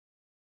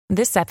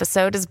This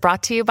episode is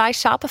brought to you by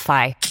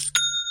Shopify.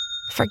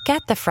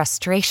 Forget the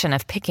frustration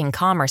of picking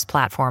commerce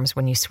platforms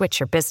when you switch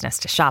your business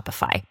to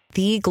Shopify,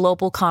 the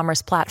global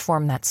commerce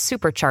platform that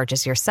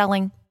supercharges your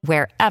selling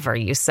wherever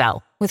you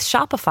sell. With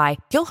Shopify,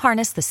 you'll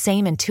harness the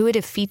same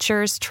intuitive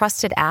features,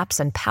 trusted apps,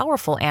 and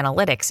powerful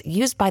analytics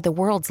used by the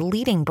world's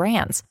leading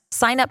brands.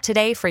 Sign up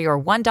today for your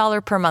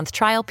 $1 per month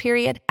trial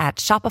period at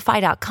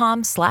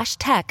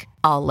shopify.com/tech,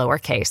 all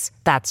lowercase.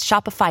 That's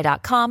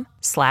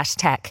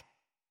shopify.com/tech.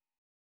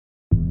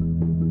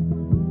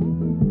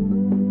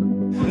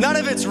 None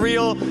of it's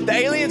real. The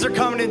aliens are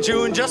coming in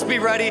June. Just be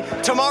ready.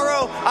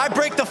 Tomorrow, I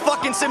break the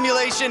fucking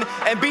simulation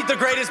and beat the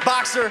greatest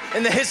boxer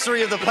in the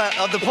history of the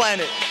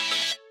planet.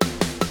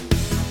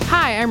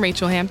 Hi, I'm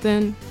Rachel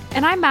Hampton.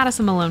 And I'm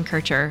Madison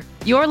Malone-Kircher.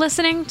 You're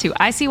listening to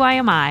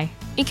ICYMI.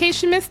 In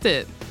case you missed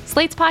it,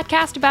 Slate's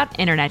podcast about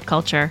internet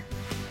culture.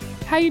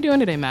 How you doing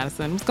today,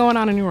 Madison? What's going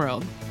on in your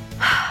world?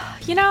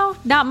 You know,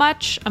 not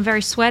much. I'm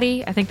very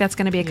sweaty. I think that's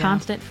going to be a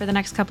constant for the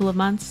next couple of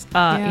months.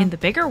 In the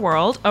bigger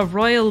world, a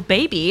royal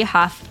baby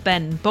hath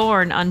been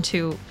born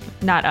unto,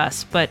 not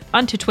us, but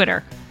unto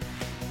Twitter.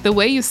 The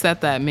way you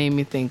said that made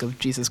me think of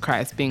Jesus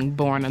Christ being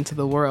born unto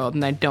the world,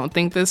 and I don't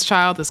think this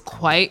child is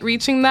quite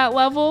reaching that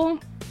level.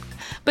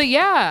 But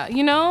yeah,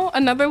 you know,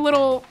 another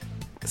little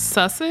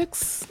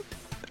Sussex.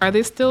 Are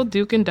they still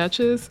Duke and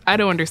Duchess? I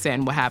don't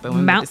understand what happened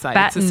when they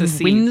decided to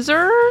secede.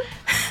 Windsor?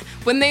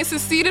 When they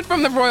seceded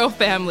from the royal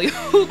family,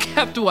 who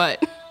kept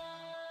what?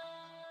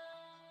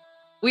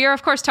 We are,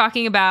 of course,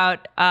 talking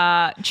about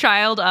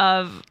child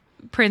of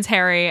Prince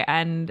Harry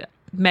and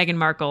Meghan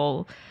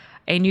Markle,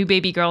 a new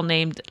baby girl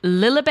named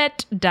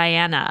Lilibet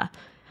Diana.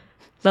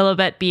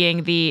 Lilibet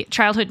being the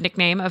childhood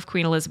nickname of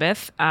Queen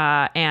Elizabeth,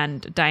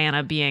 and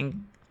Diana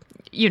being,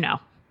 you know.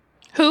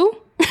 Who?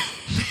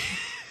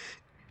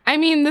 I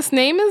mean, this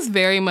name is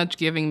very much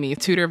giving me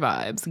Tudor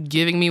vibes,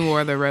 giving me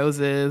War of the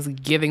Roses,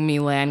 giving me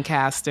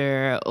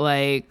Lancaster.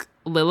 Like,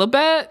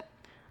 Lilibet,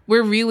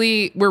 we're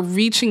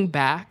reaching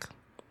back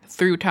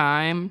through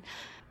time.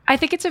 I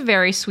think it's a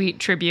very sweet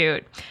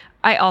tribute.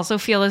 I also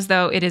feel as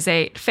though it is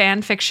a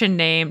fan fiction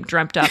name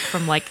dreamt up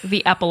from, like,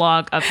 the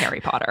epilogue of Harry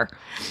Potter.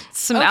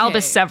 Some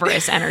Albus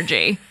Severus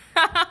energy.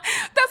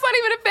 That's not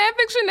even a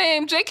fanfiction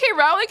name. J.K.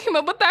 Rowling came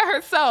up with that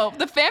herself.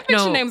 The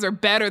fanfiction names are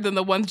better than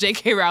the ones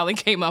J.K. Rowling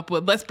came up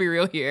with. Let's be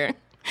real here.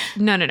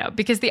 No,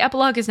 because the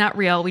epilogue is not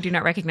real. We do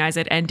not recognize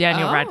it. And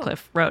Daniel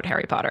Radcliffe wrote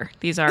Harry Potter.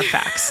 These are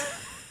facts.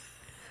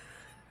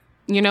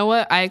 You know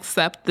what? I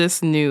accept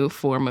this new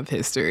form of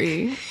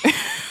history.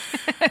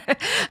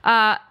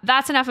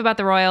 That's enough about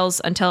the royals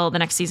until the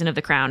next season of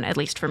The Crown, at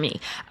least for me.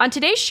 On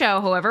today's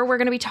show, however, we're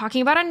going to be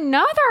talking about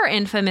another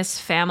infamous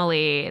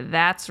family.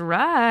 That's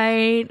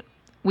right.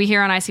 We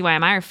here on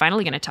ICYMI are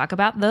finally going to talk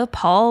about the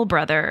Paul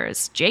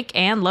brothers, Jake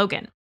and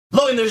Logan.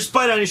 Logan, there's a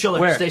spider on your shoulder.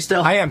 Where? Stay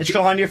still. I am. It's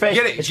going on your face.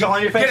 Get it. It's going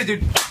on your face. Get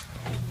it, dude.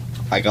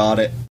 I got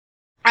it.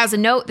 As a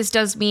note, this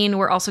does mean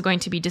we're also going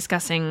to be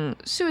discussing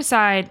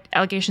suicide,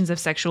 allegations of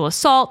sexual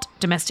assault,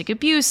 domestic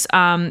abuse.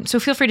 So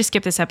feel free to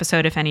skip this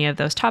episode if any of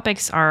those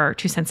topics are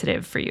too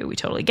sensitive for you. We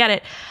totally get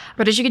it.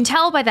 But as you can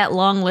tell by that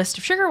long list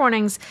of trigger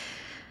warnings,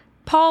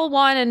 Paul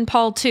 1 and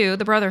Paul 2,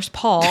 the brothers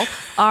Paul,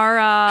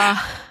 are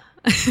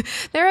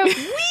they're a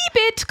wee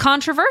bit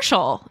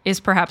controversial, is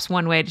perhaps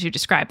one way to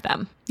describe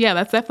them. Yeah,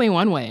 that's definitely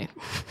one way.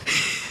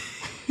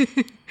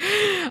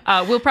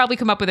 We'll probably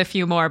come up with a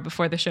few more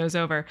before the show's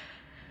over.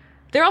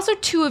 They're also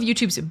two of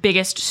YouTube's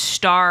biggest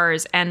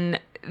stars, and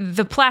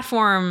the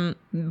platform,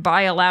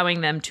 by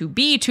allowing them to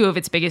be two of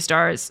its biggest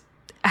stars,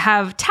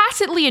 have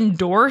tacitly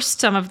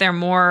endorsed some of their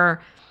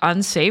more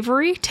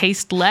unsavory,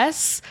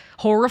 tasteless,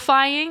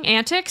 horrifying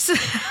antics,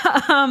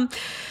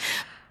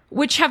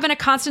 which have been a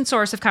constant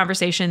source of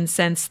conversation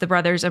since the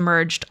brothers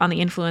emerged on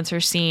the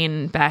influencer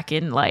scene back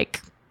in,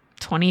 like,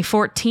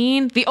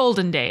 2014, the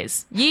olden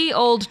days. Ye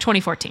old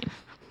 2014.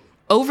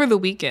 Over the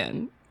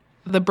weekend,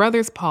 the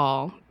brothers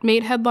Paul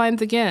made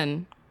headlines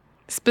again,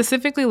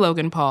 specifically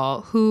Logan Paul,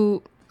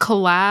 who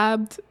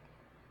collabed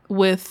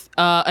with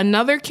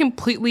another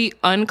completely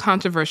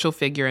uncontroversial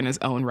figure in his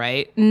own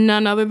right,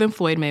 none other than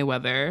Floyd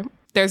Mayweather.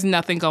 There's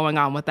nothing going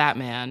on with that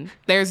man.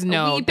 There's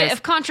no... A wee bit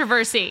of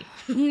controversy.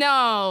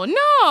 No.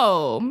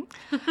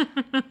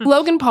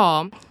 Logan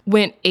Paul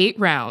went 8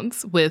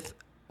 rounds with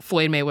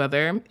Floyd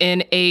Mayweather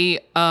in a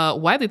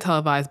widely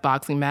televised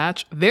boxing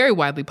match, very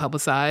widely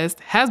publicized,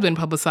 has been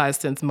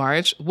publicized since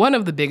March, one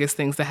of the biggest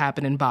things to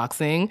happen in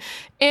boxing.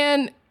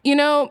 And, you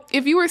know,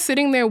 if you were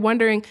sitting there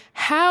wondering,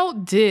 how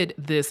did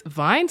this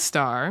Vine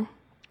star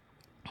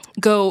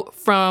go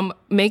from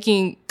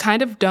making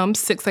kind of dumb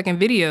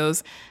 6-second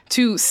videos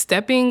to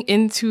stepping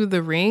into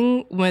the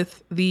ring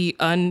with the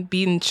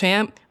unbeaten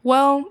champ?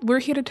 Well, we're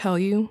here to tell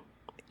you.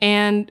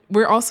 And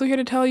we're also here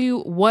to tell you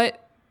what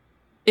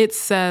it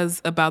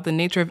says about the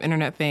nature of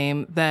internet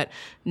fame that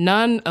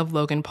none of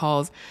Logan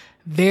Paul's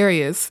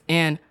various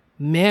and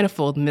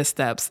manifold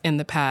missteps in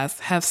the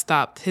past have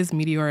stopped his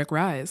meteoric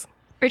rise.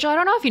 Rachel, I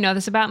don't know if you know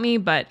this about me,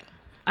 but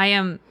I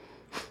am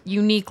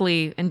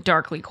uniquely and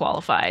darkly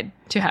qualified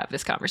to have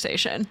this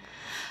conversation.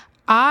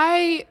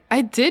 I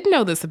did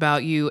know this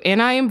about you,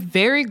 and I am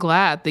very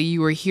glad that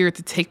you were here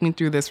to take me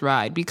through this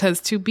ride,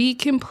 because to be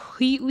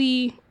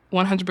completely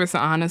 100%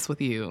 honest with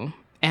you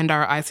and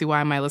our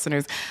ICYMI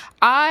listeners,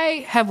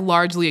 I have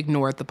largely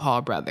ignored the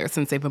Paul brothers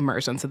since they've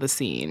emerged onto the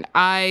scene.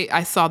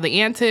 I saw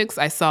the antics,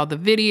 I saw the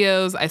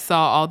videos, I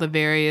saw all the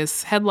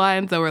various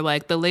headlines that were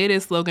like, the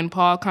latest Logan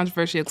Paul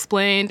controversy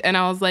explained, and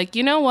I was like,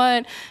 you know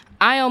what?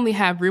 I only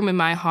have room in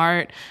my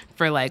heart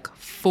for like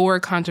 4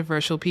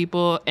 controversial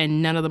people,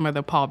 and none of them are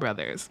the Paul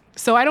brothers.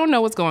 So I don't know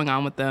what's going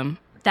on with them.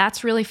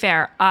 That's really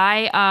fair.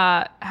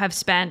 I have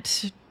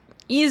spent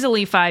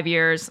easily 5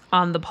 years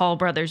on the Paul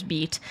brothers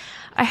beat.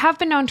 I have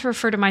been known to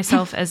refer to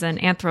myself as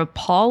an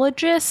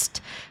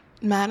anthropologist.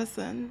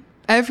 Madison,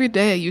 every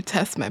day you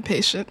test my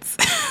patience.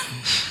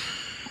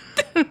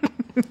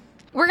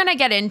 We're going to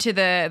get into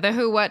the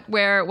who, what,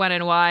 where, when,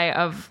 and why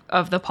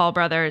of the Paul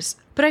brothers.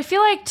 But I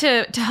feel like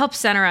to help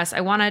center us,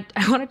 I want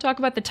to talk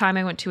about the time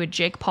I went to a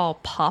Jake Paul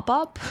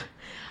pop-up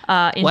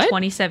in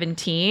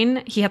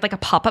 2017. He had like a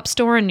pop-up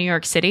store in New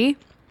York City.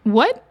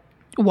 What?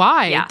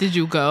 Why did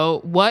you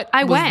go? What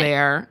I was went.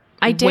 there?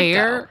 I did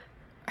Where? go.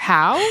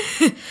 How?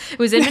 It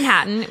was in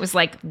Manhattan. It was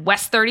like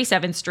West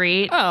 37th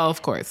Street. Oh,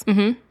 of course.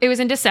 Mm-hmm. It was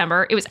in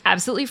December. It was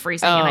absolutely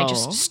freezing. And I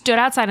just stood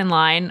outside in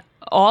line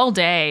all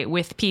day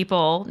with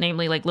people,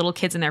 namely like little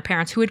kids and their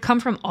parents, who had come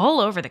from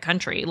all over the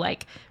country,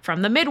 like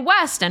from the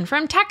Midwest and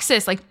from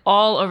Texas, like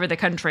all over the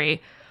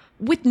country,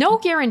 with no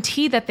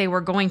guarantee that they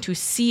were going to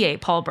see a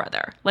Paul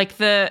brother. Like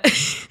the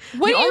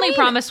only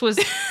promise was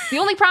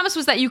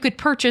that you could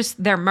purchase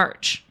their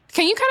merch.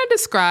 Can you kind of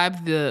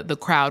describe the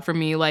crowd for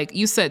me? Like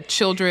you said,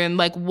 children,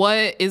 like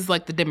what is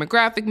like the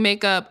demographic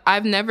makeup?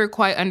 I've never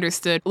quite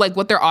understood like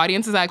what their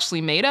audience is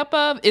actually made up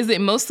of. Is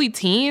it mostly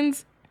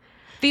teens?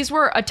 These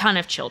were a ton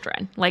of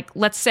children, like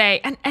let's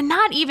say, and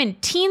not even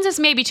teens is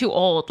maybe too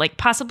old, like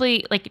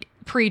possibly like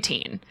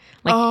preteen,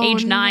 like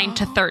age 9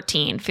 to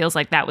 13 feels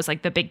like that was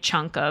like the big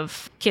chunk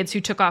of kids who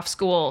took off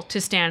school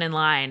to stand in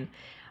line.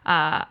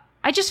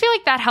 I just feel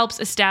like that helps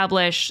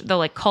establish the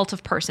like cult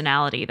of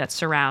personality that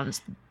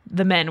surrounds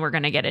the men we're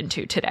going to get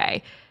into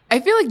today. I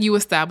feel like you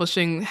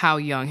establishing how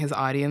young his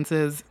audience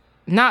is,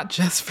 not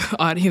just for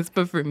the audience,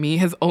 but for me,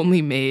 has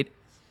only made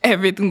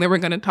everything that we're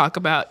going to talk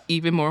about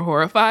even more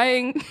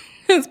horrifying.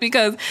 It's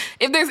because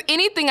if there's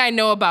anything I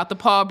know about the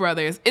Paul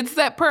brothers, it's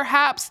that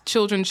perhaps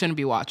children shouldn't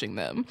be watching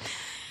them.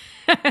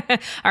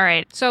 All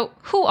right. So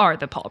who are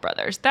the Paul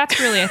brothers?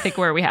 That's really, I think,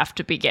 where we have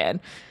to begin.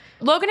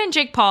 Logan and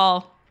Jake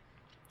Paul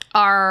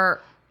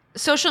are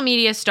social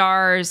media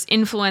stars,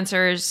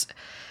 influencers.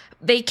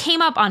 They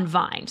came up on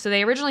Vine. So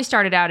they originally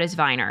started out as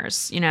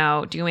Viners,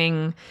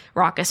 doing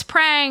raucous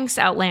pranks,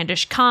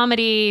 outlandish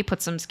comedy,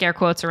 put some scare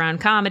quotes around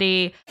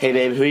comedy. Hey,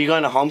 babe, who are you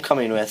going to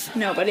homecoming with?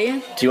 Nobody.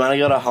 Do you want to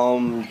go to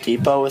Home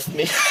Depot with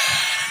me?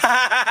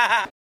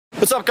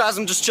 What's up, guys?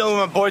 I'm just chilling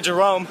with my boy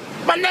Jerome.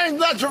 My name's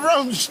not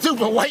Jerome, you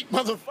stupid white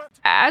motherfucker.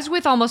 As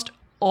with almost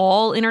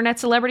all internet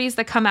celebrities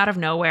that come out of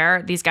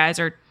nowhere, these guys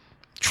are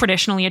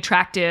traditionally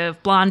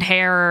attractive,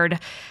 blonde-haired,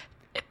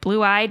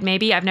 blue-eyed,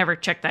 maybe. I've never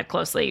checked that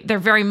closely. They're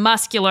very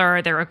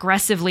muscular. They're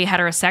aggressively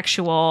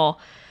heterosexual.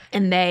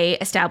 And they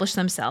establish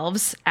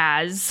themselves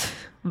as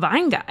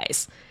Vine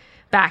guys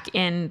back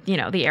in,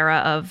 the era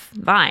of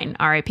Vine,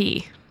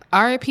 R.I.P.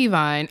 R.I.P.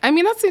 Vine. I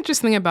mean, that's the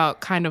interesting about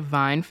kind of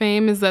Vine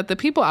fame is that the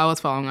people I was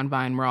following on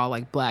Vine were all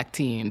like black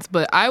teens,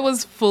 but I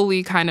was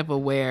fully kind of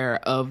aware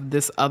of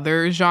this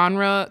other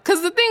genre.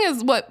 Because the thing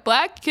is, what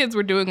black kids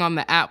were doing on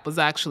the app was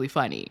actually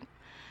funny.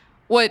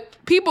 What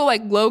people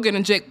like Logan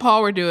and Jake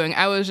Paul were doing,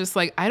 I was just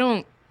like, I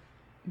don't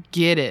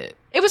get it.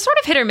 It was sort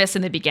of hit or miss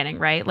in the beginning,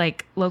 right?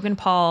 Like Logan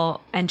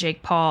Paul and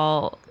Jake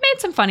Paul made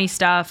some funny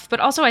stuff, but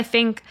also I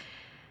think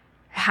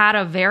had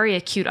a very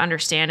acute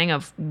understanding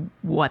of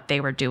what they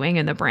were doing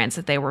and the brands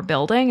that they were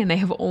building, and they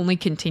have only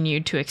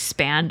continued to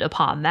expand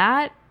upon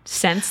that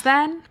since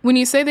then. When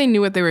you say they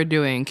knew what they were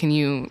doing, can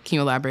you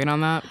elaborate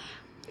on that?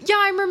 Yeah,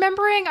 I'm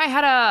remembering I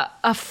had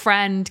a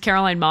friend,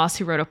 Caroline Moss,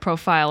 who wrote a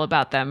profile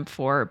about them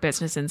for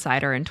Business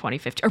Insider in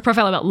 2015, or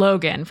profile about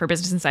Logan for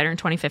Business Insider in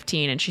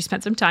 2015, and she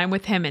spent some time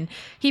with him, and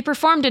he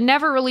performed a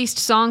never-released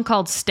song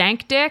called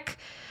Stank Dick,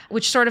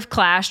 which sort of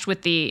clashed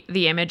with the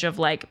image of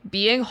like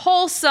being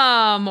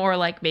wholesome or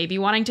like maybe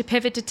wanting to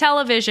pivot to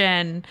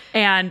television.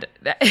 And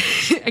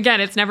again,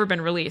 it's never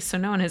been released, so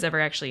no one has ever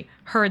actually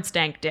heard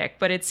Stank Dick,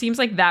 but it seems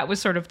like that was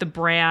sort of the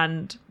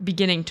brand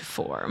beginning to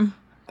form.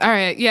 All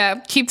right,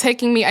 yeah, keep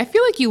taking me. I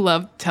feel like you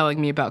love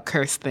telling me about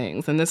cursed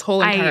things, and this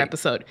whole entire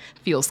episode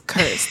feels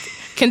cursed.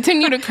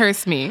 Continue to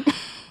curse me.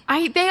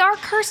 They are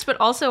cursed, but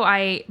also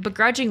I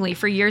begrudgingly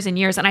for years and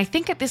years, and I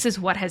think that this is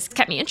what has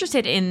kept me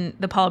interested in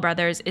the Paul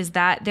brothers, is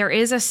that there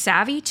is a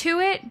savvy to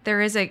it.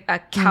 There is a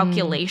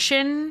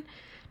calculation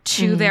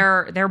to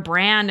their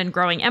brand and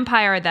growing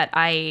empire that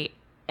I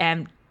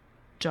am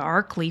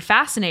darkly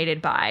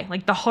fascinated by.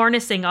 Like the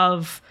harnessing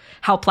of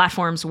how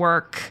platforms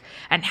work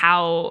and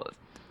how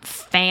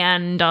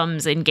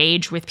fandoms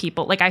engage with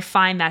people. Like I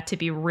find that to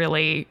be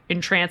really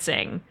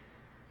entrancing.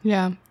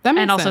 Yeah, that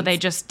makes and also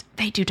sense.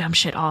 they do dumb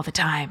shit all the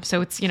time.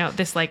 So it's,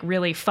 this like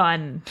really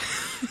fun,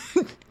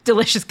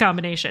 delicious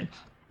combination.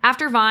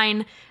 After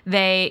Vine,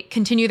 they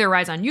continue their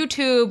rise on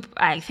YouTube.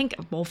 I think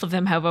both of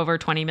them have over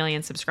 20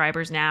 million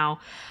subscribers now.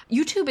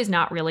 YouTube is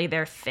not really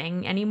their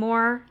thing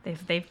anymore.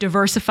 They've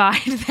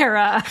diversified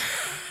their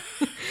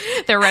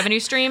their revenue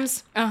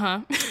streams.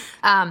 Perhaps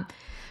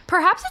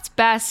it's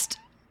best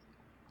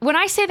when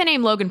I say the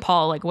name Logan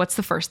Paul. Like, what's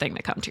the first thing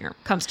that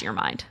comes to your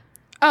mind?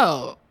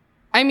 Oh,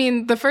 I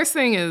mean, the first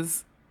thing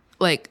is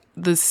like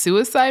the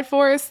Suicide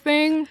Forest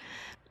thing.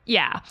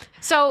 Yeah.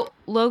 So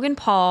Logan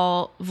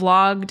Paul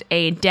vlogged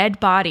a dead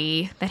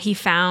body that he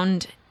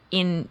found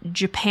in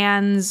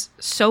Japan's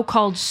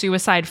so-called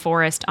suicide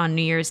forest on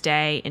New Year's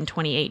Day in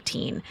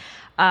 2018.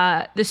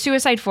 The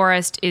suicide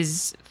forest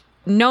is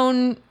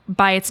known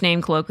by its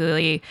name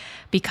colloquially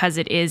because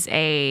it is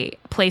a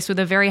place with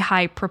a very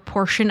high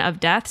proportion of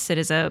deaths. It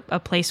is a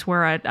place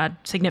where a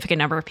significant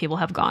number of people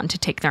have gone to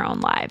take their own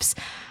lives.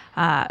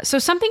 So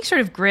something sort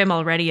of grim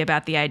already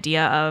about the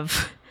idea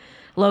of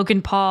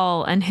Logan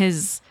Paul and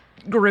his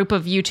group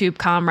of YouTube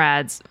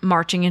comrades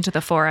marching into the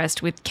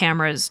forest with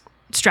cameras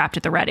strapped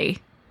at the ready.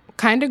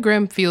 Kind of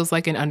grim feels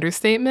like an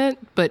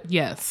understatement, but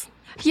yes.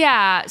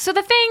 Yeah. So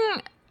the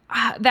thing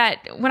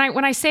that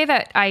when I say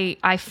that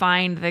I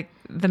find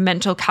the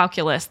mental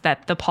calculus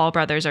that the Paul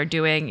brothers are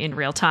doing in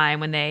real time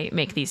when they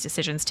make these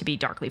decisions to be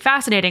darkly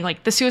fascinating,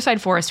 like the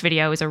Suicide Forest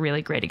video is a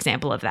really great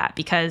example of that,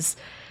 because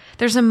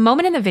there's a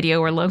moment in the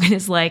video where Logan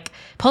is like,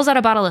 pulls out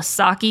a bottle of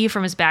sake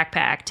from his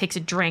backpack, takes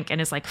a drink,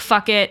 and is like,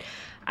 fuck it.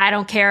 I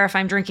don't care if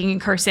I'm drinking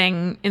and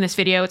cursing in this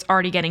video. It's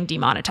already getting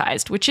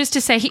demonetized, which is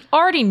to say he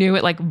already knew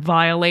it like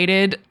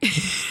violated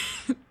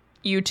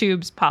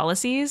YouTube's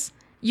policies.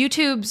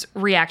 YouTube's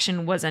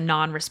reaction was a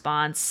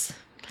non-response.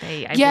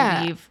 They, I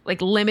believe,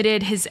 like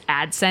limited his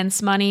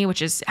AdSense money,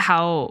 which is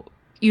how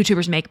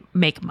YouTubers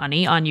make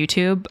money on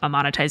YouTube, a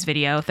monetized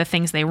video, the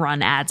things they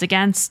run ads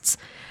against,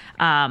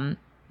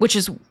 which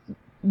is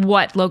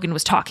what Logan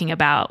was talking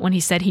about when he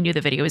said he knew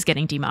the video was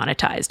getting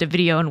demonetized. A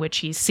video in which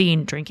he's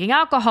seen drinking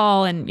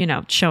alcohol and,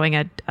 showing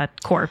a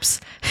corpse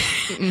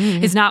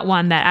is not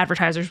one that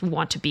advertisers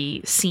want to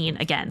be seen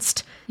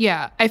against.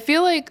 Yeah, I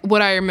feel like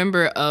what I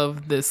remember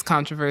of this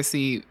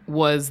controversy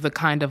was the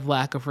kind of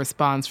lack of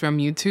response from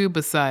YouTube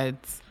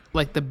besides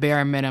like the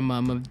bare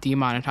minimum of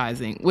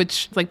demonetizing,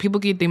 which like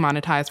people get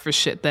demonetized for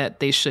shit that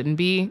they shouldn't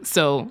be.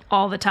 So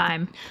all the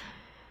time.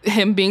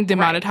 Him being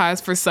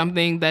demonetized for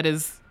something that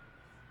is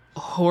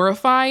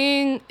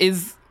horrifying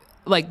is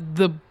like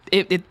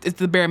it's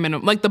the bare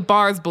minimum, like the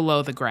bar's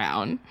below the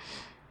ground.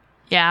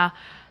 Yeah.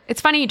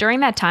 It's funny, during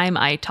that time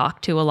I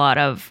talked to a lot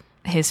of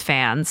his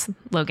fans,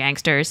 Low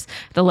Gangsters,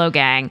 the Low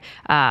Gang,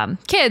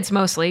 kids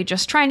mostly,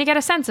 just trying to get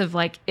a sense of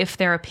like if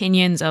their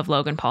opinions of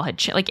Logan Paul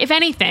had like if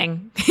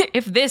anything,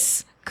 if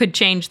this could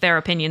change their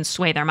opinions,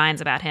 sway their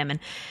minds about him. And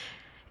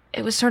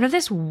it was sort of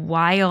this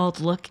wild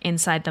look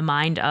inside the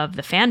mind of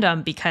the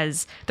fandom,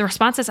 because the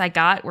responses I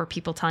got were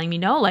people telling me,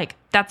 no, like,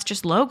 that's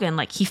just Logan.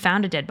 Like, he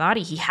found a dead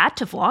body. He had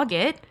to vlog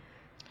it.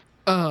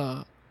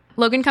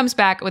 Logan comes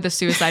back with a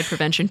suicide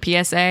prevention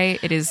PSA.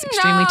 It is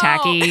extremely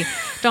tacky.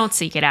 Don't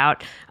seek it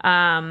out.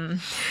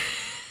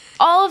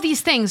 All of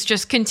these things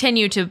just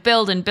continue to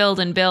build and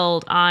build and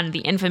build on the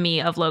infamy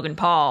of Logan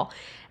Paul.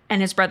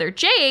 And his brother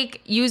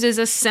Jake uses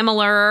a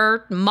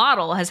similar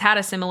model, has had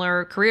a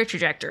similar career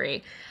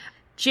trajectory.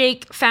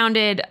 Jake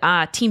founded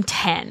Team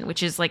 10,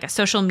 which is like a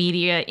social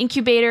media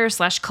incubator /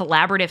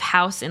 collaborative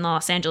house in the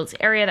Los Angeles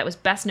area that was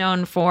best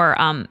known for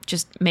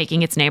just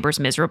making its neighbors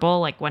miserable.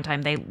 Like one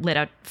time they lit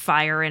a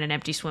fire in an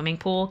empty swimming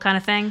pool kind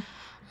of thing.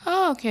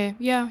 Oh, okay.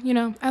 Yeah,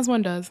 as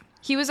one does.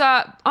 He was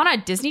on a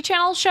Disney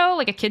Channel show,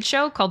 like a kid's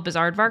show called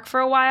Bizaardvark for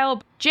a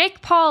while.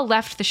 Jake Paul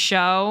left the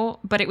show,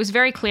 but it was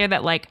very clear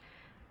that like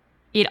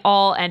it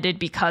all ended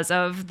because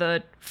of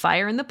the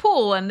fire in the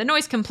pool and the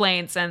noise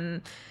complaints.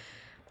 And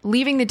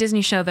leaving the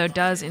Disney show, though,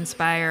 does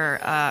inspire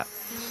a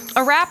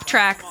rap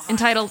track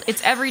entitled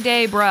It's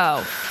Everyday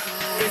Bro.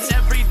 It's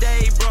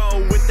everyday, bro,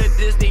 with the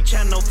Disney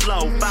Channel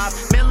flow.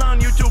 5 mil on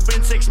YouTube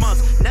in 6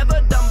 months, never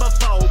done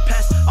before.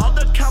 Past all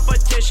the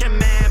competition,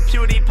 man.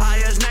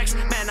 PewDiePie is next,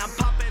 man.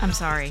 I'm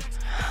sorry.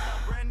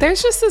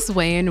 There's just this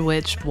way in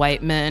which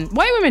white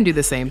women do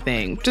the same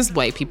thing, just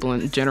white people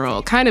in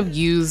general, kind of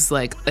use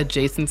like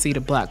adjacency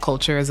to black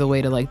culture as a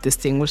way to like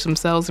distinguish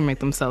themselves and make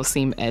themselves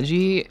seem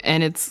edgy.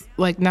 And it's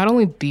like not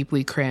only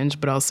deeply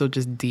cringe, but also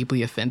just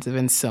deeply offensive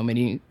in so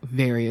many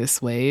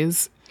various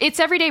ways.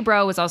 It's Everyday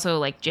Bro was also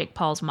like Jake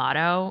Paul's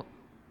motto,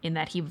 in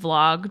that he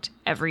vlogged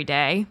every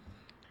day.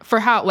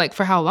 For how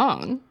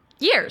long?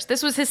 Years.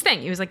 This was his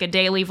thing. He was like a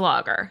daily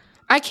vlogger.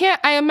 I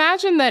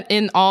imagine that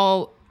we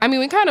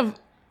kind of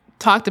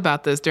talked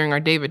about this during our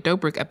David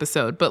Dobrik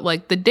episode, but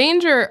like the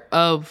danger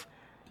of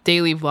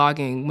daily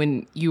vlogging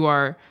when you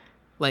are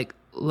like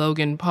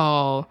Logan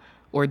Paul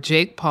or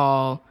Jake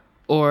Paul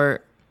or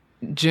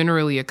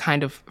generally a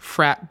kind of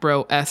frat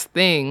bro-esque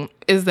thing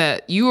is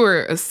that you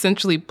are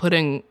essentially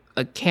putting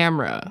a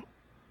camera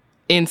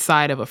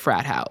inside of a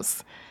frat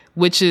house,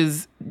 which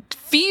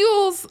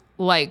feels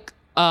like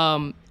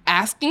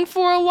asking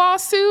for a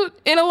lawsuit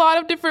in a lot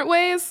of different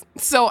ways.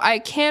 So I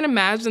can't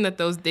imagine that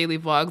those daily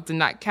vlogs did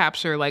not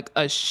capture like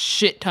a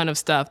shit ton of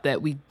stuff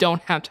that we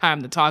don't have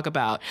time to talk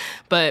about.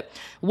 But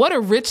what a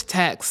rich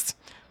text.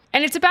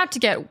 And it's about to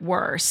get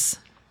worse.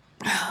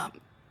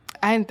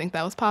 I didn't think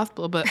that was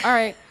possible, but all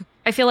right.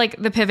 I feel like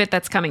the pivot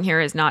that's coming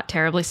here is not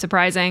terribly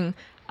surprising.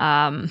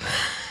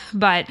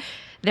 But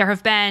there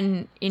have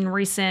been in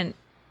recent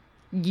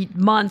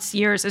months,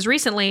 years, as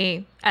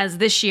recently as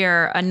this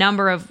year, a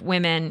number of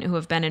women who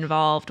have been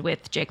involved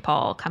with Jake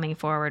Paul coming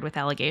forward with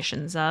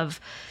allegations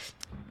of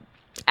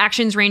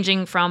actions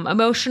ranging from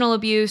emotional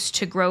abuse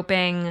to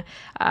groping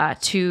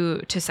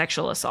to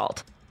sexual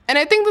assault. And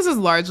I think this is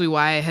largely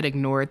why I had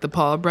ignored the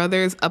Paul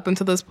brothers up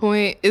until this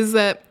point, is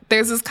that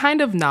there's this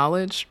kind of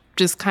knowledge,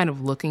 just kind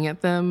of looking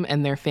at them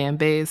and their fan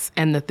base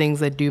and the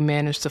things that do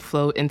manage to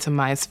float into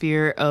my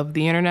sphere of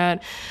the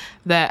internet,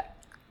 that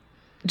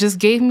just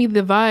gave me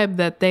the vibe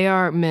that they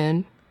are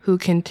men who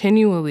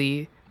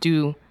continually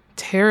do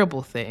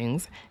terrible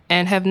things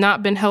and have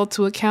not been held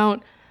to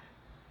account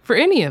for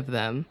any of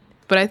them.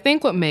 But I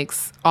think what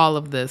makes all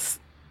of this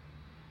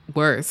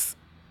worse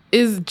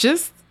is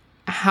just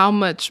how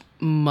much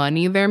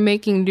money they're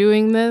making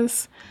doing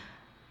this.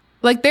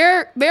 Like,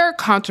 there are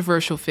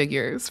controversial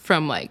figures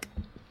from, like,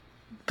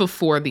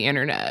 before the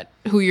internet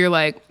who you're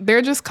like,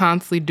 they're just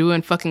constantly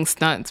doing fucking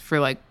stunts for,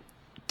 like,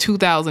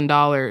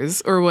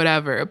 $2,000 or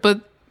whatever.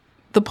 But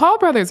the Paul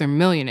brothers are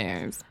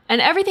millionaires.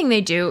 And everything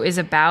they do is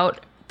about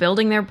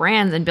building their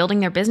brands and building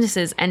their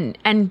businesses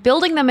and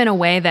building them in a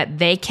way that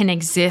they can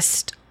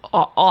exist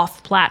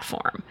off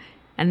platform.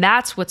 And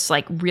that's what's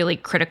like really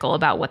critical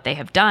about what they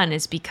have done,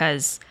 is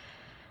because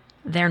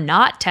they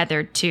weren't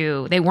tethered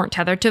to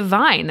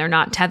Vine. They're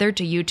not tethered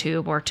to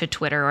YouTube or to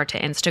Twitter or to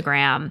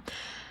Instagram.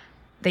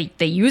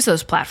 They use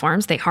those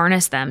platforms. They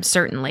harness them,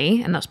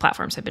 certainly. And those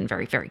platforms have been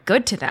very, very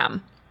good to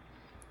them.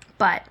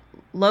 But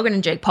Logan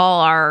and Jake Paul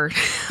are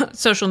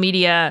social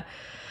media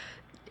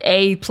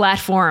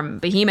platform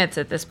behemoths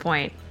at this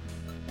point.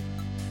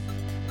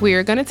 We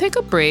are going to take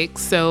a break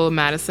so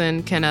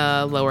Madison can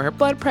lower her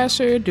blood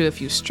pressure, do a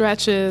few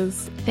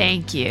stretches.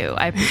 Thank you.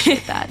 I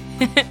appreciate that.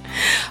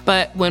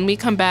 But when we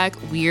come back,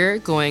 we're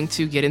going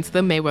to get into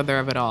the Mayweather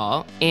of it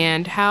all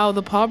and how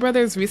the Paul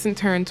brothers' recent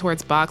turn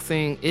towards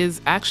boxing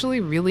is actually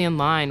really in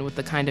line with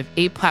the kind of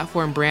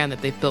platform brand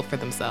that they've built for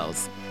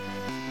themselves.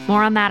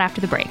 More on that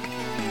after the break.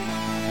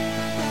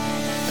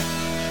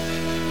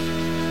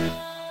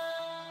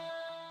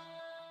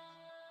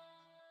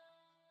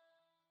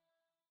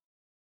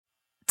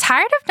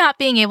 Tired of not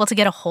being able to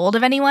get a hold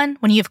of anyone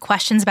when you have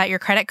questions about your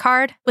credit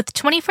card? With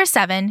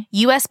 24/7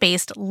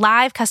 US-based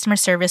live customer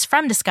service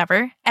from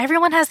Discover,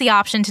 everyone has the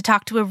option to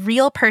talk to a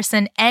real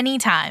person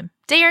anytime,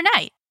 day or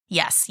night.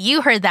 Yes,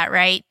 you heard that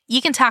right.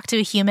 You can talk to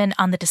a human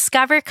on the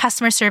Discover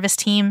customer service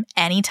team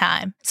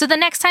anytime. So the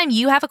next time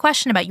you have a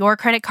question about your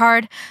credit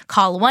card,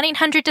 call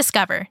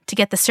 1-800-DISCOVER to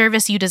get the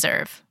service you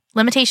deserve.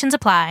 Limitations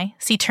apply.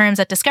 See terms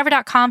at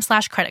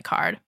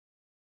discover.com/creditcard.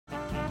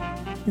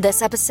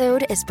 This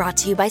episode is brought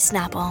to you by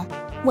Snapple.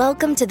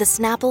 Welcome to the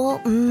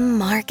Snapple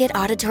Market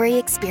Auditory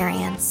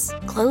Experience.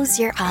 Close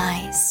your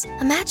eyes.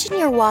 Imagine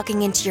you're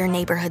walking into your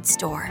neighborhood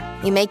store.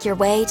 You make your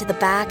way to the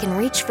back and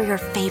reach for your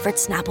favorite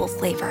Snapple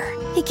flavor.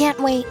 You can't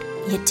wait.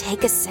 You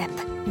take a sip.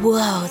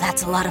 Whoa,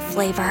 that's a lot of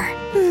flavor.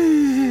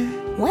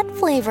 What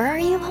flavor are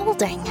you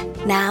holding?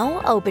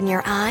 Now open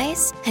your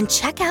eyes and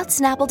check out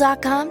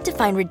Snapple.com to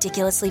find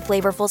ridiculously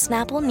flavorful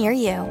Snapple near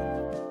you.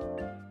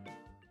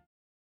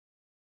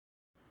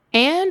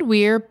 And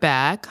we're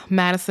back.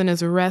 Madison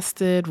is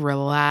rested,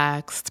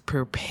 relaxed,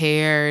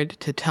 prepared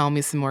to tell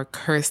me some more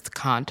cursed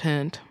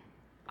content.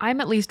 I'm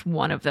at least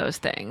one of those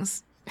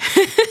things.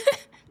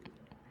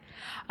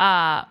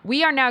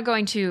 We are now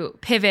going to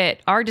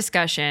pivot our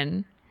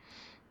discussion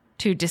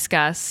to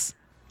discuss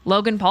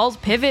Logan Paul's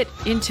pivot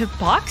into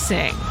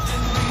boxing.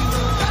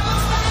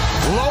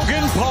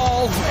 Logan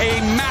Paul,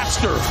 a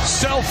master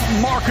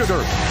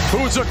self-marketer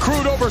who's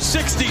accrued over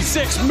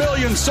 66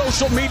 million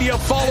social media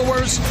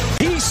followers.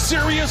 He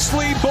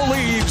seriously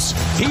believes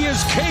he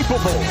is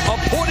capable of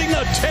putting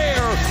a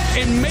tear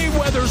in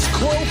Mayweather's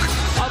cloak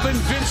of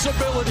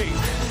invincibility.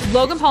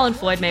 Logan Paul and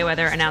Floyd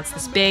Mayweather announced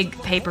this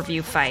big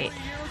pay-per-view fight.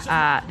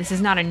 This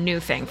is not a new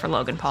thing for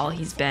Logan Paul.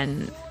 He's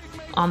been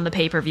on the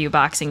pay-per-view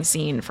boxing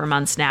scene for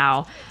months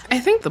now. I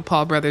think the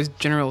Paul brothers'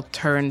 general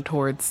turn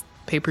towards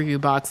pay-per-view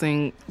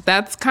boxing,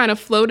 that's kind of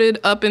floated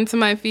up into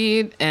my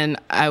feed, and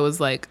I was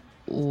like,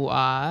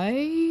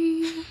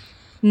 why?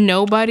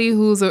 Nobody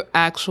who's an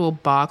actual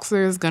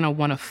boxer is gonna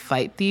want to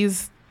fight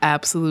these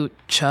absolute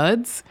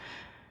chuds.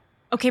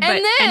 Okay,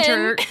 but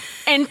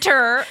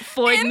enter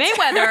Floyd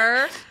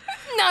Mayweather.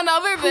 None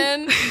other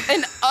than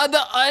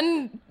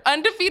the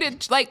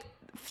undefeated, like,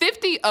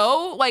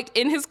 50-0, like,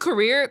 in his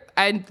career.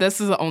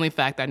 This is the only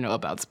fact I know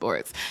about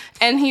sports.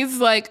 And he's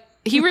like,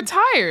 he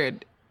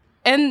retired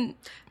and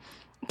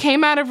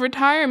came out of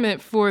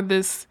retirement for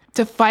this,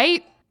 to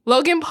fight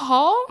Logan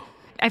Paul.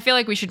 I feel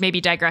like we should maybe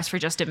digress for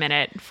just a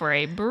minute for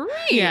a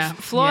brief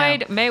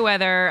Floyd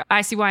Mayweather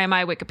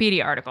ICYMI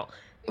Wikipedia article.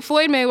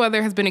 Floyd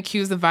Mayweather has been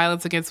accused of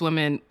violence against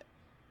women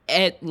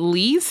at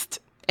least,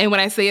 and when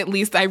I say at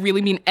least, I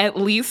really mean at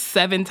least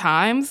 7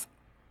 times,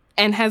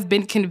 and has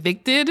been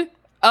convicted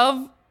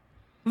of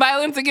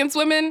violence against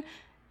women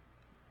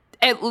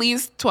at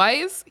least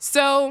twice.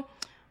 So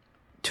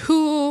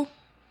 2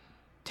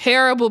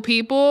 terrible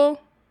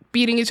people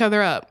beating each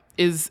other up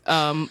is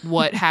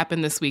what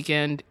happened this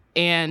weekend.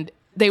 And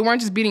they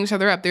weren't just beating each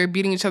other up, they were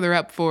beating each other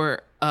up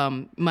for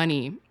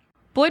money.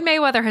 Floyd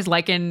Mayweather has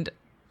likened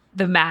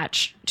the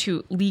match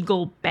to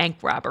legal bank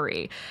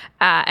robbery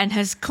and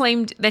has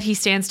claimed that he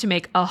stands to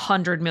make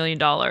 $100 million,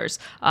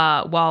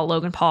 while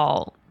Logan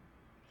Paul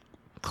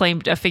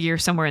claimed a figure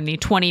somewhere in the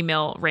 20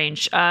 mil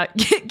range.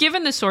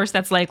 Given the source,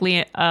 that's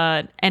likely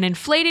an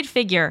inflated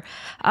figure,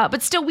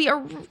 but still, we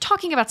are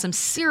talking about some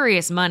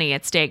serious money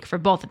at stake for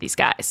both of these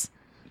guys.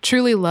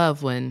 Truly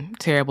love when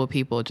terrible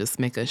people just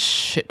make a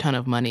shit ton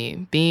of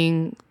money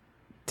being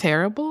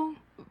terrible.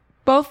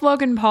 Both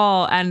Logan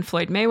Paul and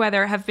Floyd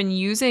Mayweather have been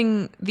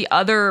using the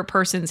other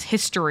person's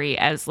history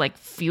as like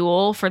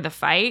fuel for the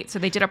fight. So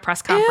they did a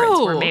press conference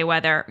where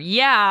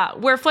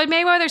Floyd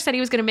Mayweather said he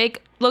was going to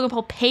make Logan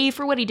Paul pay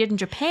for what he did in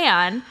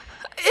Japan.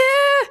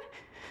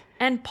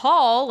 And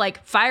Paul,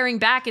 like firing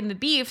back in the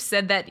beef,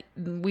 said that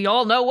we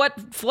all know what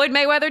Floyd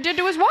Mayweather did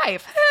to his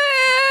wife.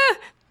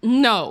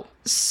 No.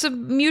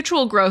 Some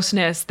mutual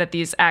grossness that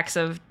these acts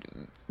of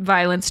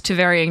violence to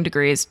varying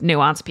degrees,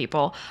 nuance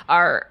people,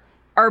 are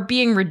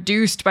being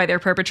reduced by their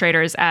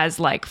perpetrators as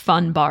like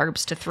fun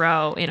barbs to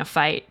throw in a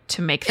fight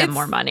to make them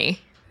more money.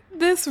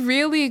 This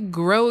really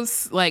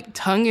gross, like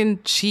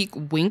tongue-in-cheek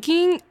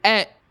winking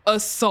at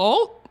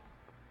assault,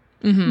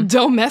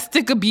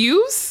 domestic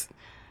abuse.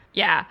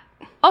 Yeah.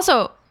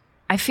 Also,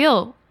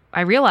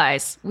 I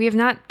realize we have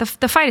not,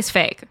 the fight is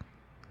fake.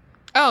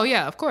 Oh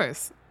yeah, of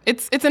course.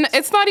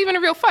 It's not even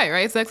a real fight,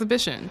 right? It's an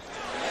exhibition.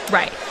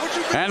 Right.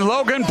 And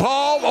Logan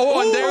Paul,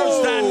 and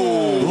there's that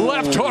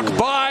left hook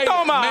by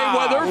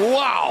Mayweather.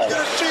 Wow.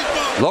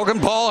 Logan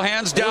Paul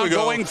hands down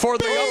going for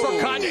the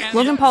uppercut.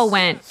 Logan Paul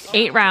went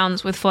 8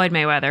 rounds with Floyd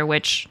Mayweather,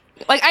 which...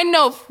 Like, I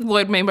know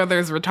Floyd Mayweather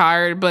is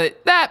retired,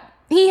 but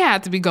he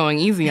had to be going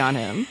easy on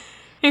him.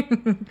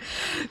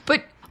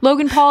 But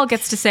Logan Paul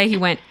gets to say he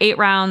went 8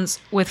 rounds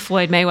with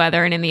Floyd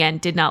Mayweather and in the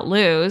end did not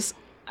lose.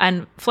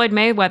 And Floyd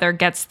Mayweather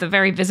gets the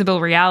very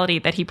visible reality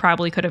that he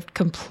probably could have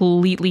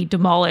completely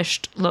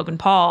demolished Logan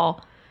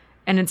Paul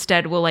and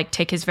instead will like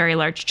take his very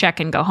large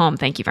check and go home.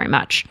 Thank you very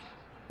much.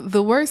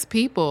 The worst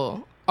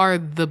people are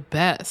the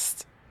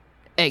best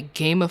at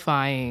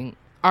gamifying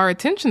our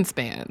attention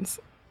spans.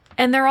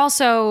 And they're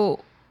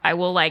also, I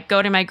will like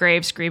go to my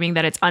grave screaming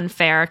that it's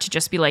unfair to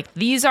just be like,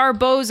 these are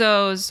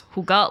bozos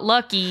who got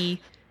lucky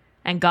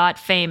and got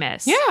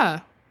famous.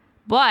 Yeah.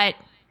 But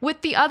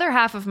with the other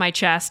half of my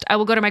chest, I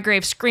will go to my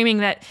grave screaming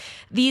that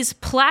these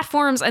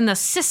platforms and the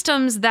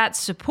systems that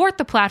support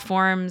the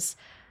platforms,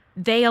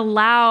 they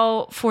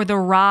allow for the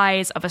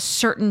rise of a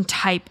certain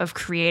type of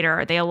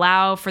creator. They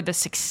allow for the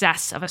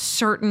success of a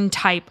certain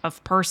type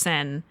of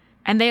person.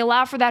 And they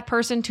allow for that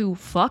person to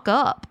fuck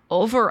up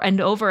over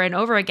and over and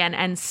over again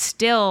and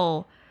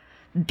still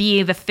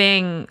be the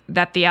thing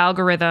that the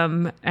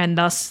algorithm and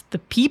thus the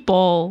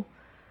people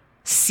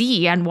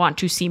see and want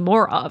to see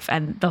more of.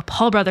 And the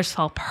Paul brothers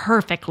fell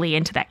perfectly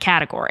into that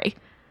category.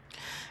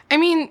 I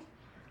mean,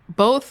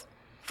 both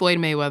Floyd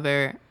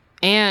Mayweather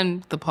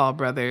and the Paul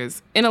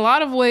brothers, in a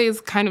lot of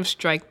ways, kind of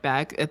strike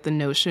back at the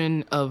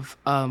notion of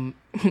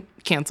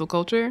cancel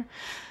culture.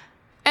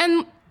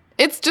 And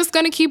it's just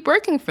going to keep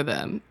working for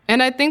them.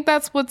 And I think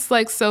that's what's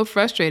like so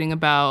frustrating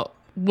about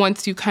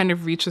once you kind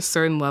of reach a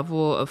certain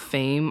level of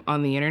fame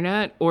on the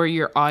internet, or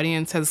your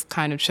audience has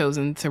kind of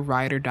chosen to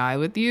ride or die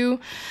with you,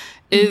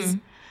 is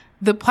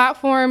the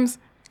platforms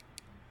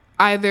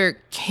either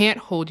can't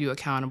hold you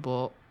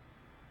accountable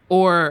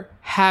or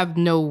have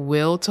no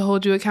will to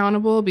hold you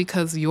accountable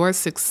because your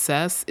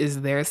success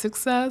is their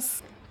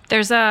success.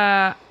 There's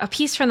a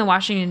piece from the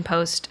Washington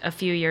Post a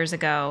few years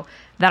ago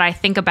that I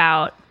think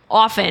about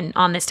often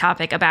on this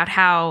topic, about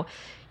how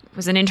it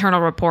was an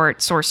internal report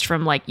sourced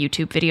from like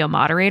YouTube video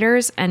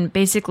moderators. And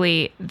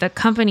basically the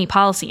company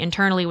policy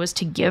internally was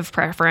to give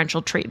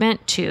preferential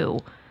treatment to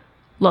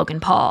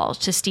Logan Paul,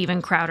 to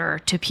Steven Crowder,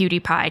 to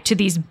PewDiePie, to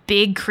these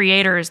big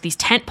creators, these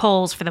tent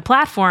poles for the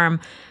platform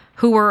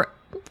who were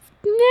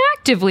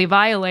actively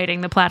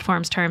violating the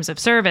platform's terms of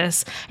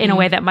service in a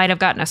way that might have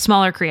gotten a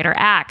smaller creator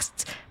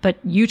axed.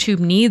 But YouTube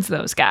needs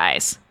those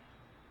guys.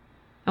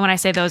 And when I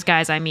say those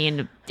guys, I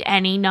mean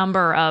any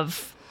number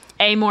of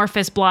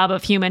amorphous blob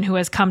of human who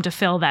has come to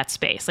fill that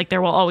space. Like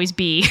there will always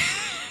be.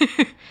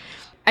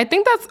 I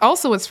think that's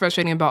also what's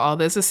frustrating about all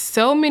this is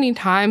so many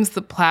times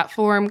the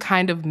platform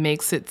kind of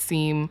makes it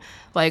seem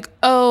like,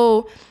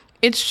 oh,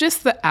 it's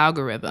just the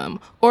algorithm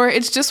or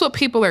it's just what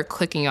people are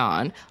clicking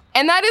on.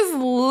 And that is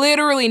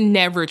literally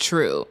never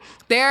true.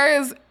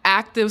 There is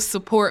active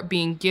support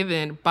being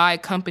given by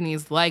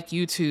companies like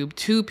YouTube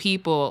to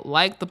people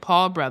like the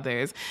Paul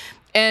brothers.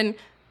 And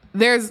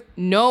there's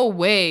no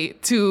way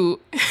to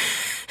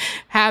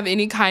have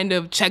any kind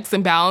of checks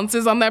and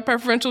balances on that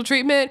preferential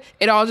treatment.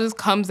 It all just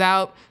comes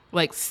out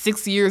like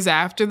 6 years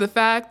after the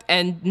fact,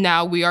 and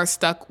now we are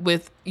stuck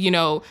with,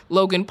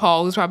 Logan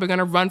Paul, who's probably going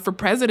to run for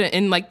president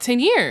in like 10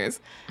 years.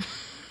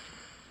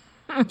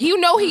 You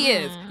know he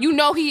is.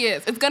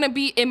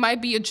 It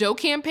might be a joke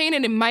campaign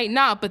and it might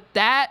not, but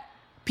that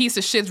piece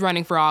of shit's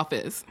running for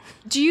office.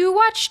 Do you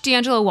watch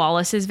D'Angelo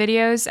Wallace's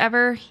videos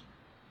ever?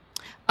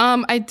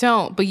 I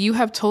don't, but you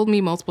have told me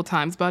multiple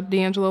times about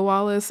D'Angelo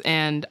Wallace,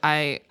 and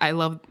I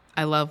love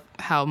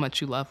how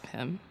much you love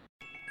him.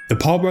 The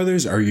Paul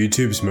brothers are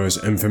YouTube's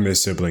most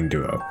infamous sibling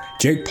duo.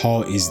 Jake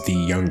Paul is the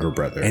younger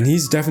brother, and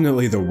he's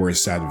definitely the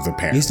worst out of the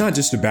pair. He's not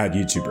just a bad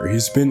YouTuber,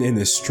 he's been in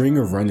a string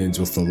of run-ins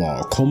with the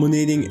law,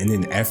 culminating in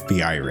an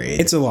FBI raid.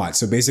 It's a lot,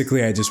 so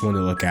basically I just want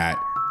to look at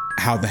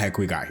how the heck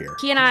we got here.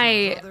 He and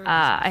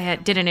I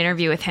did an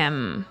interview with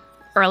him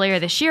earlier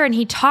this year, and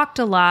he talked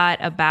a lot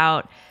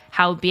about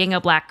how being a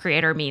Black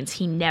creator means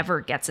he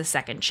never gets a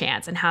second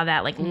chance, and how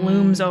that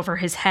looms over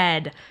his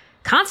head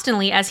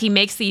constantly as he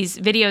makes these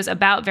videos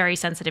about very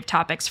sensitive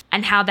topics,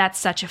 and how that's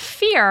such a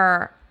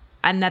fear,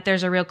 and that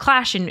there's a real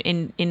clash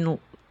in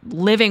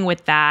living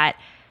with that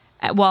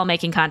while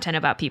making content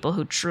about people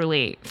who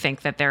truly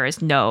think that there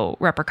is no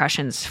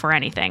repercussions for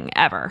anything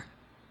ever.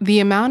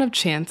 The amount of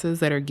chances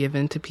that are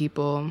given to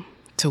people,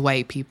 to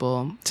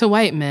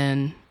white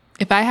men.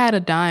 If I had a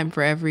dime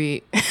for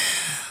every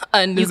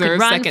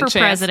undeserved second chance. You could run for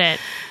president.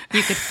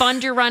 You could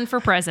fund your run for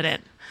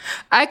president.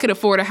 I could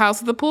afford a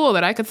house with a pool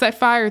that I could set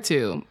fire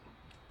to.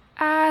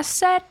 I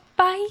set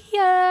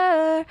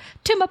fire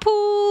to my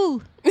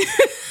pool.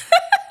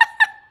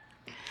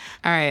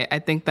 All right, I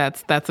think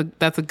that's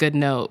a good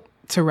note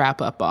to wrap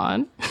up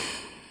on.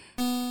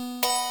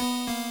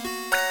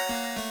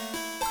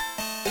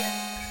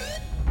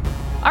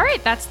 All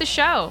right, that's the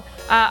show.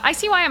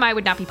 ICYMI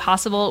would not be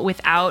possible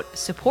without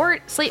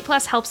support. Slate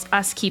Plus helps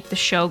us keep the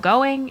show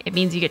going. It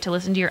means you get to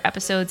listen to your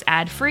episodes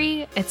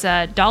ad-free. It's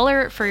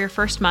 $1 for your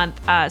first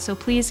month, so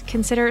please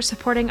consider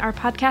supporting our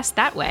podcast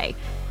that way.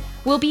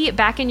 We'll be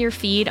back in your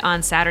feed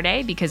on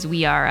Saturday because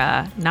we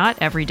are not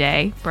every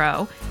day,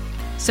 bro.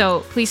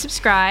 So please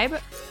subscribe.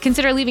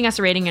 Consider leaving us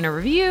a rating and a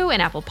review in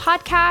Apple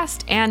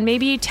Podcast, and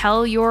maybe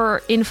tell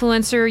your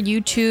influencer,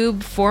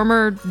 YouTube,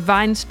 former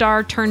Vine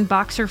star turned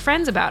boxer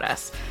friends about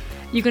us.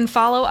 You can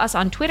follow us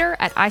on Twitter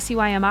at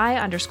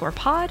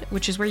ICYMI_pod,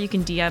 which is where you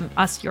can DM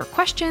us your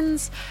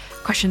questions.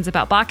 Questions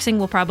about boxing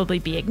will probably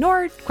be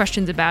ignored.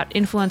 Questions about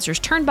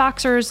influencers turned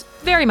boxers,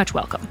 very much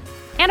welcome.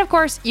 And of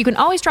course, you can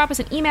always drop us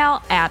an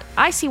email at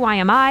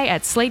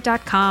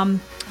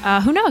ICYMI@slate.com.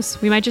 Who knows?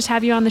 We might just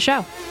have you on the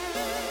show.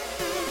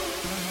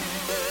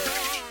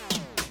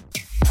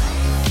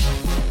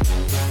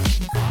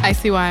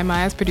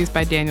 ICYMI is produced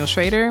by Daniel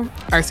Schrader.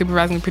 Our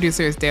supervising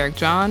producer is Derek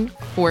John.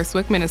 Forrest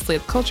Wickman is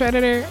Slate's culture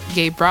editor.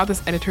 Gabe Roth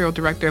is editorial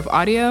director of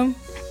audio.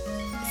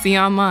 See you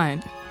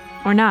online.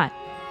 Or not.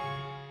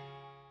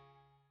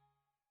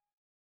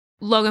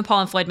 Logan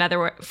Paul and Floyd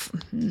Mayweather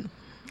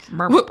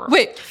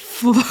Wait.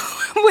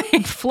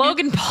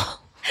 Flogan Paul.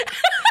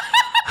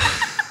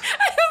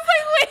 I was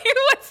like, wait,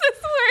 what's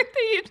this word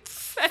that you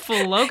said?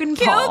 Flogan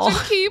Paul.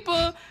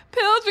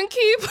 Pilge and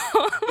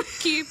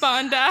keep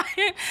on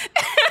dying.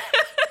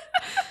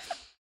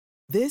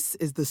 This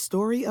is the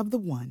story of the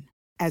one.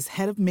 As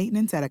head of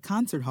maintenance at a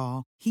concert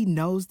hall, he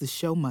knows the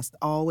show must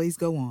always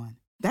go on.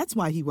 That's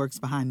why he works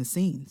behind the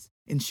scenes,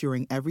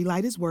 ensuring every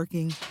light is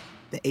working,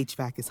 the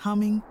HVAC is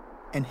humming,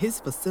 and his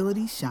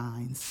facility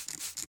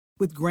shines.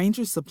 With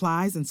Grainger's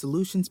supplies and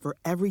solutions for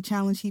every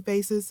challenge he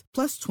faces,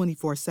 plus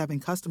 24/7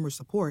 customer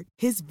support,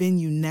 his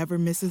venue never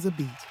misses a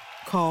beat.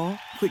 Call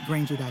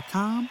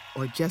quickgrainger.com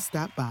or just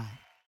stop by.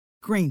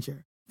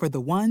 Grainger, for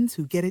the ones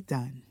who get it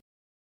done.